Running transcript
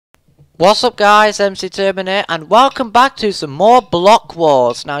What's up guys, MCTurban here, and welcome back to some more Block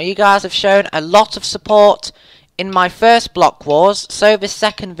Wars. Now you guys have shown a lot of support in my first Block Wars, so this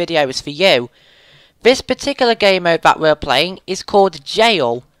second video is for you. This particular game mode that we're playing is called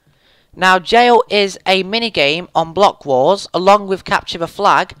Jail. Now Jail is a mini game on Block Wars along with Capture the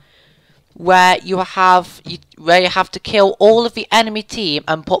Flag, where you have to kill all of the enemy team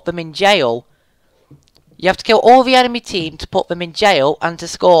and put them in jail. You have to kill all the enemy team to put them in jail and to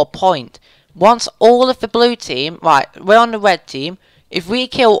score a point. Once all of the blue team, right, we're on the red team. If we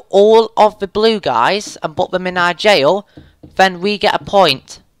kill all of the blue guys and put them in our jail, then we get a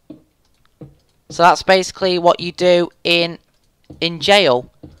point. So that's basically what you do in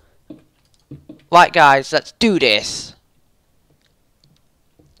jail. Right guys, let's do this.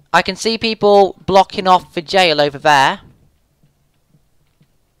 I can see people blocking off the jail over there.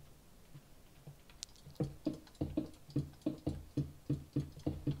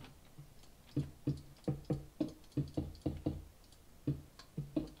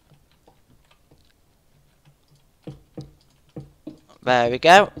 There we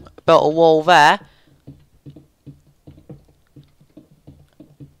go. Built a wall there.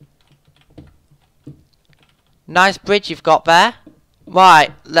 Nice bridge you've got there.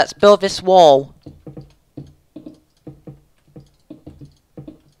 Right, let's build this wall.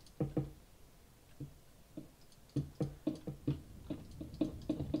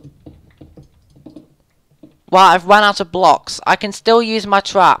 Right, I've run out of blocks. I can still use my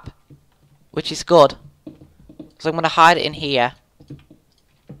trap, which is good. So I'm going to hide it in here.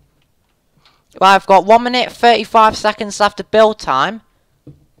 Right, I've got 1 minute 35 seconds left of build time.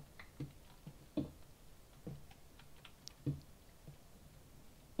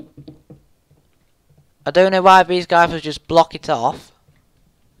 I don't know why these guys will just block it off.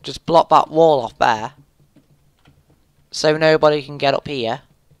 Just block that wall off there. So nobody can get up here.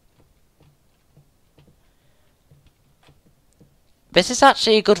 This is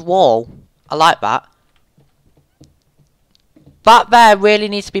actually a good wall. I like that. That there really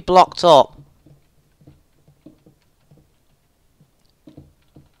needs to be blocked up.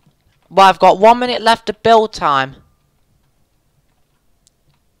 Well, I've got 1 minute left of build time.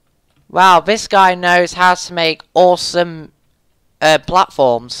 Wow, this guy knows how to make awesome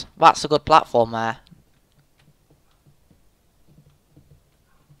platforms. That's a good platform there.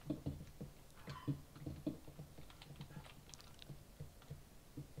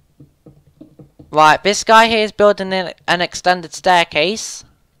 Right, this guy here is building an extended staircase.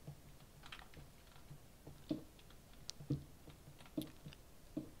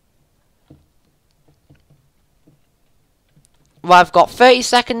 Well, I've got 30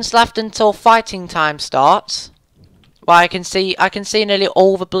 seconds left until fighting time starts. Well, I can see nearly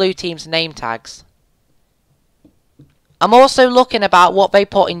all the blue team's name tags. I'm also looking about what they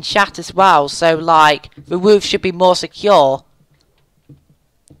put in chat as well. So, like, the roof should be more secure.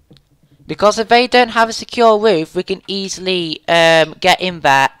 Because if they don't have a secure roof, we can easily get in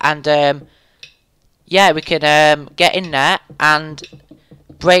there and yeah, we can get in there and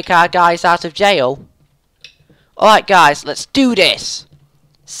break our guys out of jail. Alright guys, let's do this.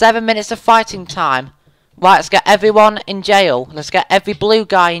 7 minutes of fighting time. Right, let's get everyone in jail. Let's get every blue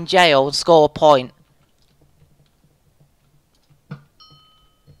guy in jail and score a point.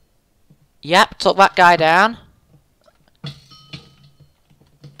 Yep, took that guy down.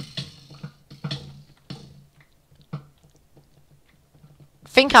 I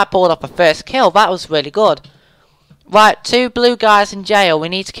think I pulled off a first kill. That was really good. Right, 2 blue guys in jail. We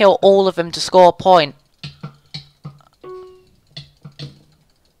need to kill all of them to score a point.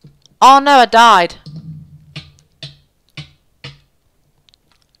 Oh no, I died.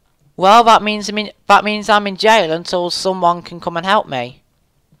 Well, that means I'm in jail until someone can come and help me.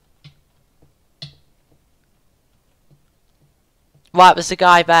 Right, there's a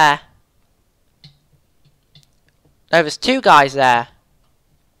guy there. No, there's 2 guys there.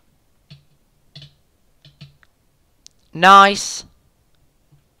 Nice.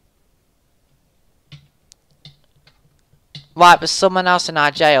 Right, there's someone else in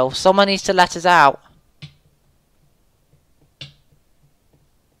our jail. Someone needs to let us out.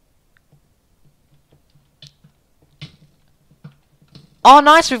 Oh,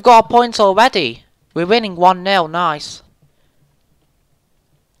 nice, we've got a point already. We're winning 1-0, nice.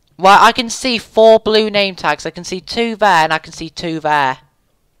 Right, I can see 4 blue name tags. I can see 2 there and I can see 2 there.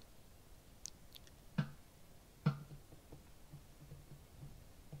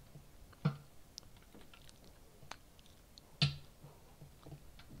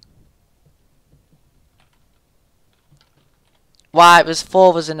 Why, it was 4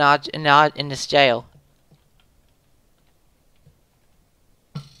 of us in this jail.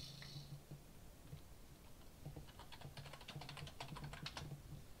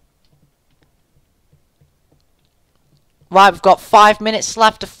 Right, we've got 5 minutes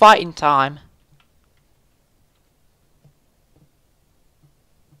left of fighting time.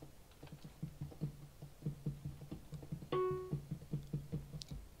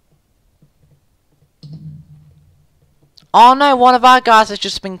 Oh no, one of our guys has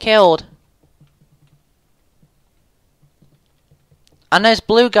just been killed. And those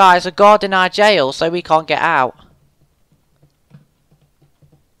blue guys are guarding our jail, so we can't get out.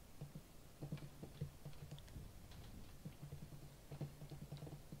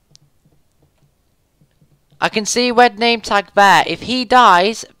 I can see red name tag there. If he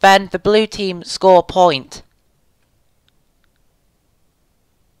dies, then the blue team score a point.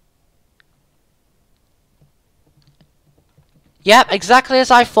 Yep, exactly as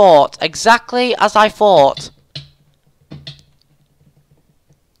I thought. Exactly as I thought.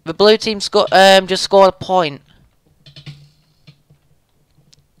 The blue team just scored a point.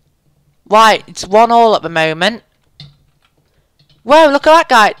 Right, it's 1-1 at the moment. Whoa, look at that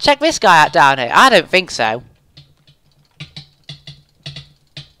guy. Check this guy out down here. I don't think so.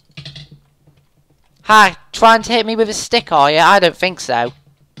 Hi, trying to hit me with a stick, are you? I don't think so.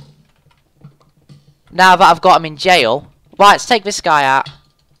 Now that I've got him in jail. Right, let's take this guy out.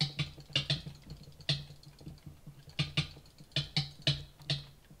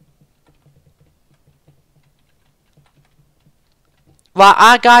 Right,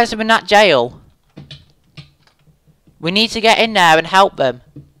 our guys are in that jail. We need to get in there and help them.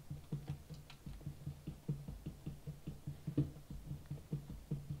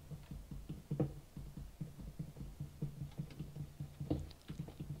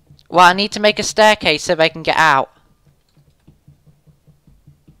 Well, I need to make a staircase so they can get out.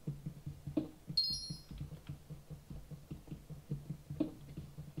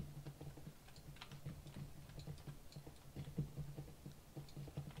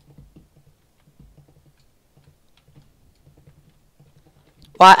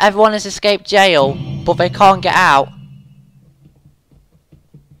 Right, everyone has escaped jail, but they can't get out.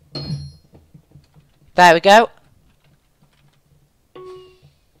 There we go.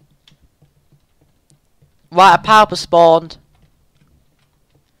 Right, a power spawned.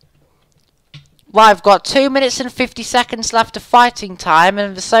 Right, I've got 2 minutes and 50 seconds left of fighting time,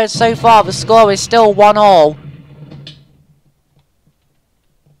 and so far the score is still 1-1.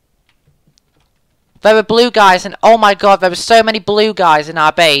 There were blue guys, and oh my god, there were so many blue guys in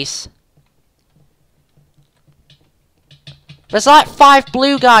our base. There's like 5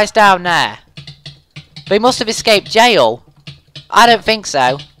 blue guys down there. They must have escaped jail. I don't think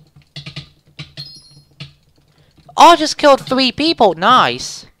so. Oh, I just killed 3 people.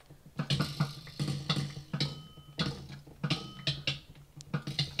 Nice.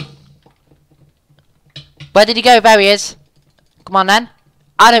 Where did he go? There he is. Come on then.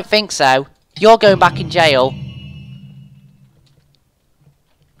 I don't think so. You're going back in jail.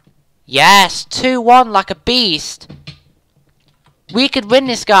 Yes, 2-1 like a beast. We could win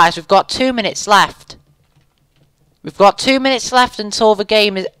this, guys. We've got 2 minutes left. We've got 2 minutes left until the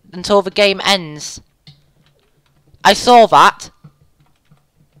game ends. I saw that.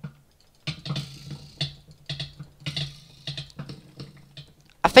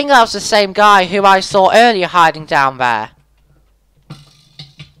 I think that was the same guy who I saw earlier hiding down there.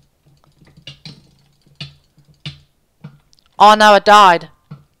 Oh no, I died.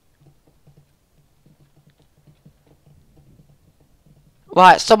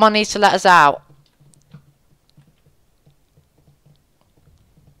 Right, someone needs to let us out.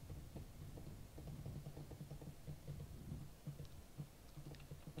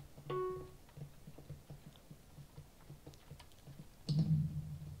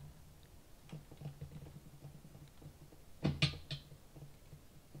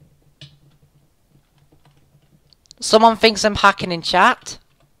 Someone thinks I'm hacking in chat.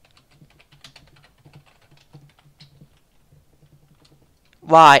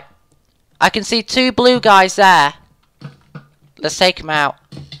 Right. I can see 2 blue guys there. Let's take them out.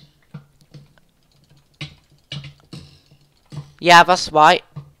 Yeah, that's right.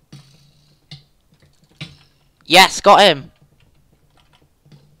 Yes, got him.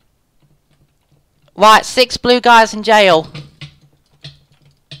 Right, 6 blue guys in jail.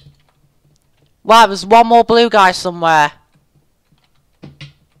 Right, there's 1 more blue guy somewhere.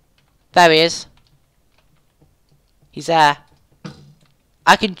 There he is. He's there.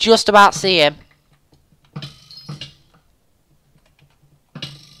 I can just about see him.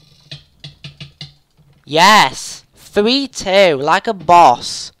 Yes! 3-2, like a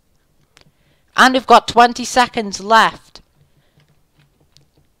boss. And we've got 20 seconds left.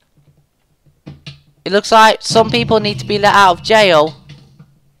 It looks like some people need to be let out of jail.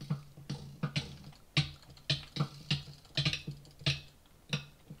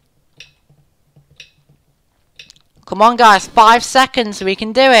 Come on, guys. 5 seconds. We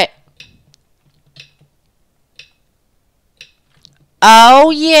can do it.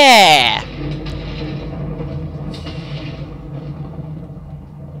 Oh, yeah.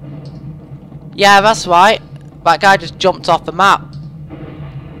 Yeah, that's right. That guy just jumped off the map.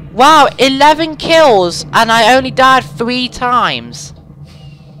 Wow, 11 kills, and I only died 3 times.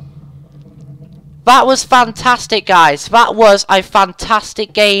 That was fantastic, guys. That was a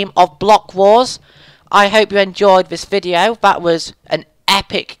fantastic game of Block Wars. I hope you enjoyed this video. That was an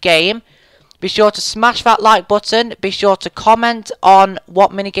epic game. Be sure to smash that like button. Be sure to comment on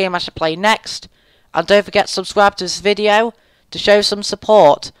what minigame I should play next. And don't forget to subscribe to this video to show some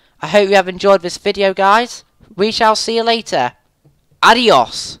support. I hope you have enjoyed this video, guys. We shall see you later.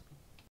 Adios.